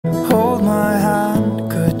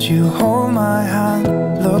Would you hold my hand,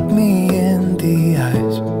 look me in the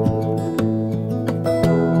eyes?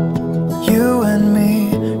 You and me,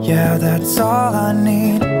 yeah, that's all I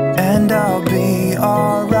need, and I'll be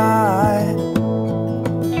alright.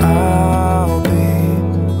 I'll be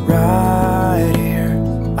right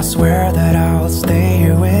here. I swear that I'll stay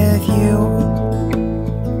here with you.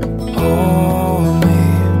 Hold me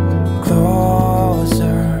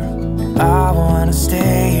closer. I wanna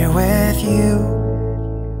stay here with you.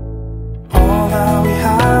 All that we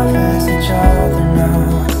have is each other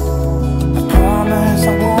now. I promise I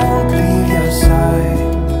won't leave your side.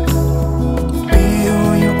 Be who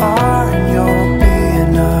you are and you'll be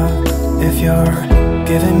enough. If you're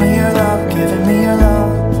giving me your love, giving me your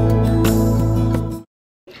love.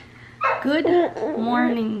 Good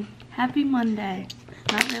morning. Happy Monday.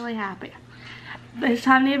 Not really happy. But it's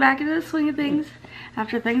time to get back into the swing of things.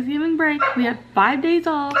 After Thanksgiving break, we had 5 days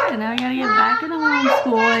off, and now we gotta get back into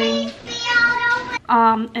homeschooling.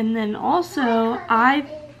 And then also,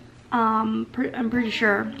 I'm pretty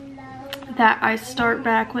sure that I start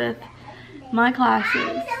back with my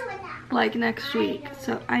classes like next week.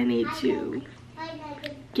 So I need to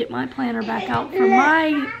get my planner back out for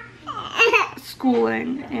my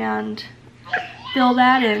schooling and fill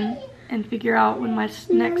that in and figure out when my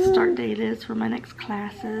next start date is for my next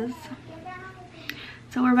classes.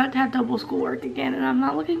 So we're about to have double schoolwork again, and I'm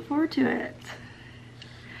not looking forward to it.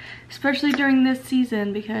 Especially during this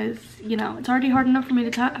season because, you know, it's already hard enough for me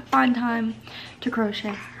to find time to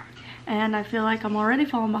crochet. And I feel like I'm already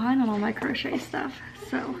falling behind on all my crochet stuff.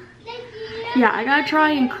 So, yeah, I gotta try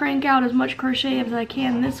and crank out as much crochet as I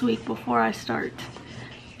can this week before I start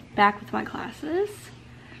back with my classes.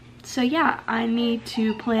 So yeah, I need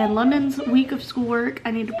to plan London's week of schoolwork.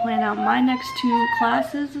 I need to plan out my next 2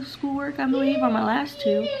 classes of schoolwork, I believe, or my last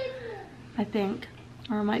 2, I think.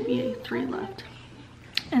 Or it might be 3 left.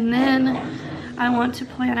 And then I want to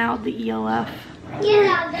plan out the ELF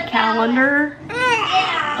calendar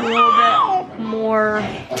a little bit more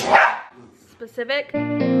specific.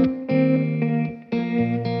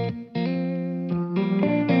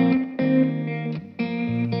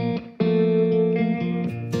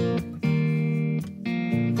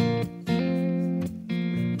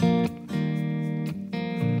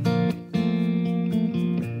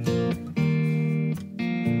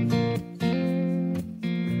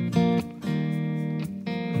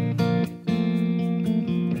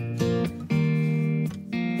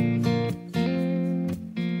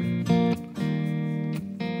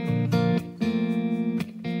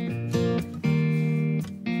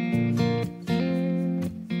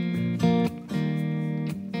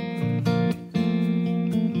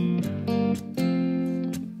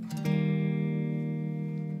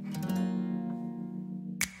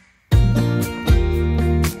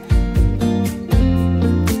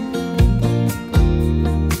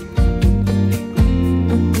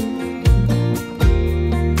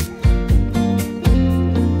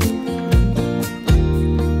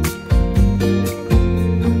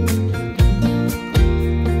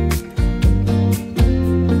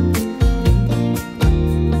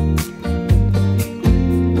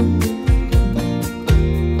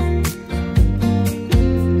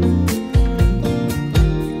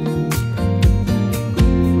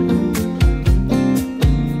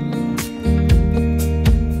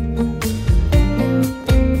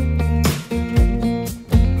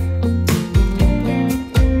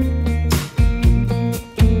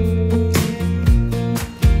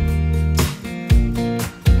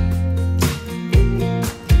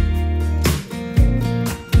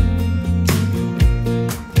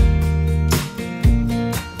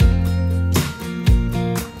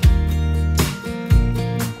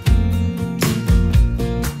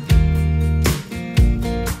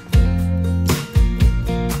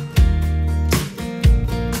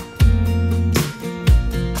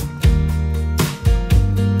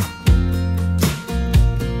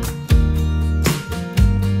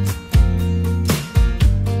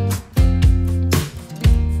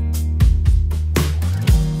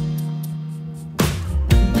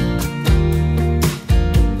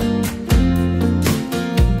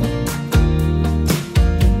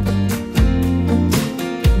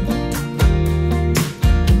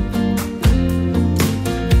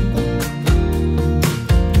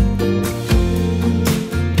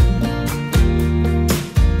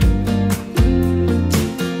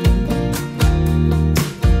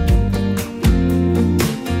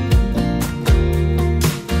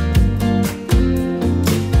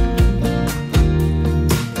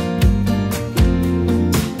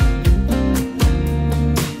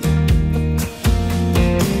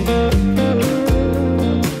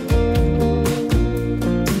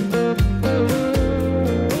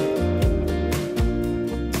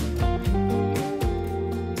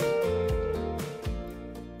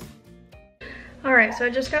 so I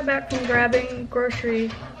just got back from grabbing grocery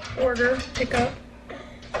order pickup.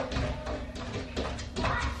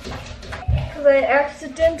 Because I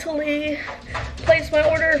accidentally placed my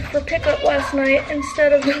order for pickup last night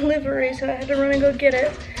instead of delivery, so I had to run and go get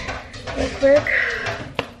it real quick.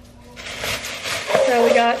 So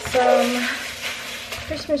we got some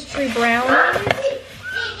Christmas tree brownies,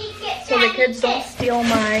 so the kids don't steal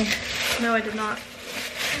my, no I did not.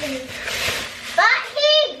 But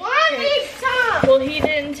he wanted some. Well, he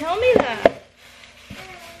didn't tell me that.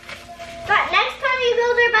 But next time you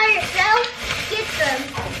go there by yourself, get them.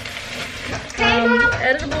 Okay, Mom?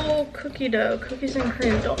 Editable cookie dough, cookies and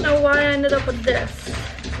cream. Don't know why I ended up with this.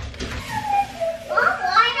 Mom,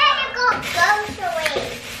 why did you go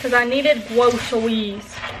groceries? Because I needed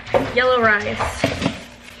groceries. Yellow rice.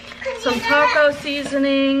 Some taco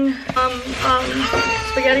seasoning.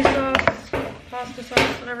 Spaghetti sauce. Pasta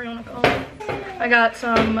sauce, whatever you want to call it. I got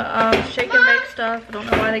some shake and bake stuff. I don't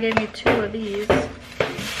know why they gave me 2 of these.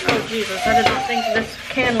 Oh Jesus, I did not think this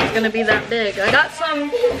can was going to be that big. I got some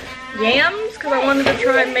yams because I wanted to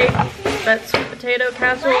try and make that sweet potato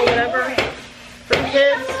casserole or whatever for the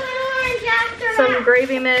kids. Some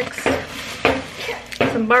gravy mix.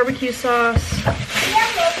 Some barbecue sauce.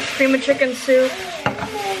 Cream of chicken soup.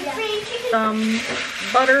 Some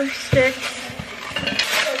butter sticks.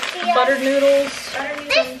 Buttered noodles,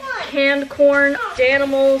 some canned corn,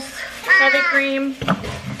 Danimals, heavy cream,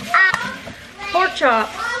 pork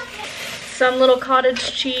chops, some little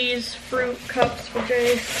cottage cheese fruit cups for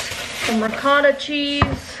Jace, some ricotta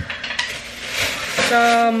cheese,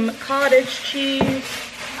 some cottage cheese,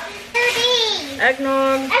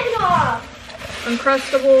 eggnog,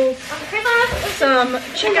 Uncrustables, some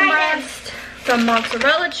chicken breast, some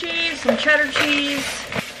mozzarella cheese, some cheddar cheese.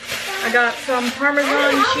 I got some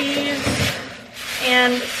Parmesan cheese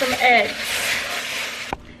and some eggs.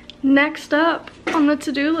 Next up on the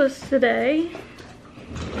to-do list today,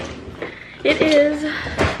 it is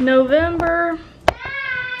November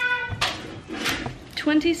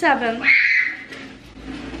 27th,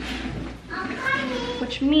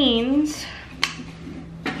 which means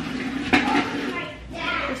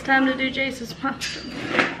it's time to do Jace's milestone.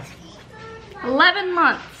 11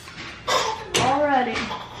 months already.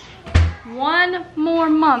 1 more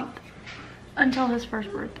month until his first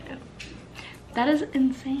birthday. That is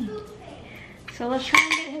insane. So let's try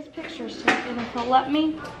and get his pictures taken if he'll let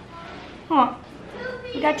me. Huh.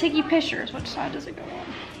 We got Tiki pictures. Which side does it go on?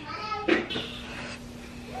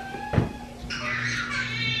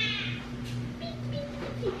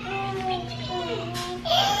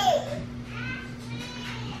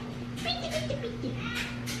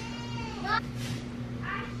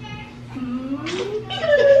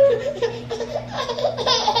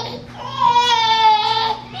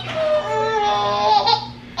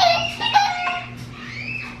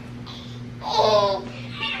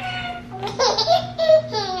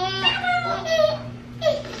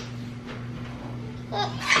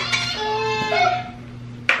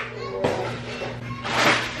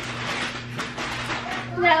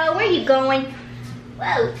 No, where are you going?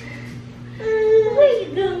 Whoa. Where are you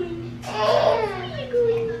going? Where are you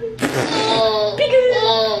going?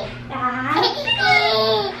 Peekaboo.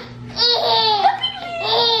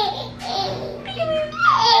 Peekaboo.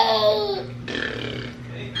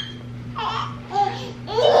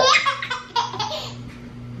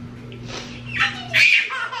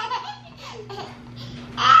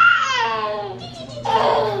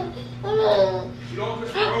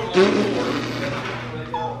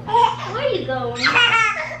 Where are you going?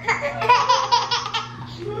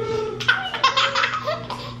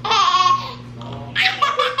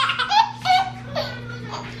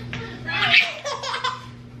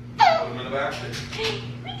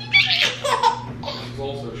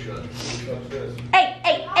 Also shut. Touch this. Hey,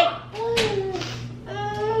 hey, hey.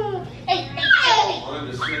 Hey, hey, hey. I'm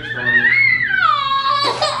in the 6 on it.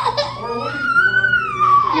 Or what do you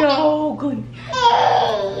want Yo, good. to do?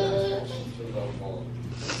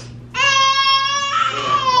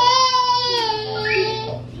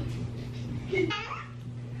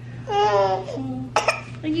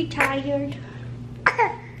 Are you tired?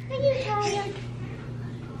 Are you tired?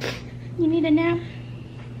 You need a nap?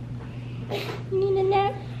 You need a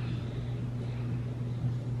nap?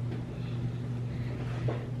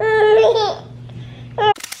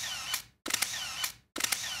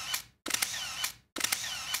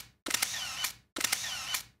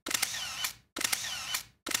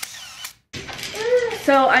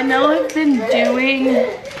 So I know I've been doing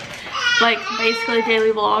like basically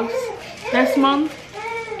daily vlogs this month,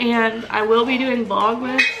 and I will be doing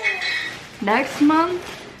Vlogmas next month.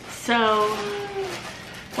 So,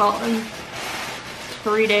 well, in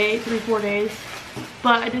 4 days.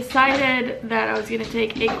 But I decided that I was gonna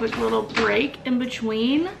take a quick little break in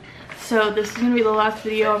between. So this is gonna be the last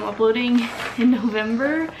video I'm uploading in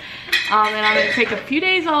November. And I'm gonna take a few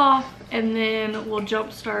days off and then we'll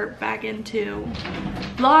jumpstart back into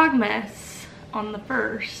Vlogmas on the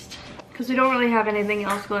 1st. Because we don't really have anything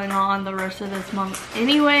else going on the rest of this month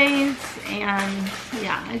anyways. And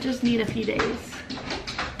yeah, I just need a few days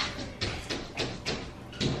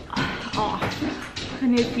off. I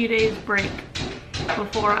need a few days break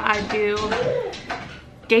before I do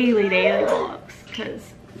daily vlogs.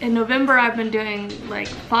 Because in November I've been doing like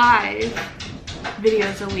 5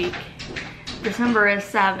 videos a week. December is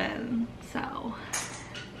 7, so.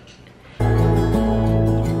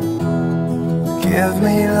 Give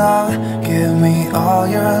me love, give me all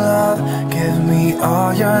your love, give me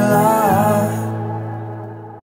all your love.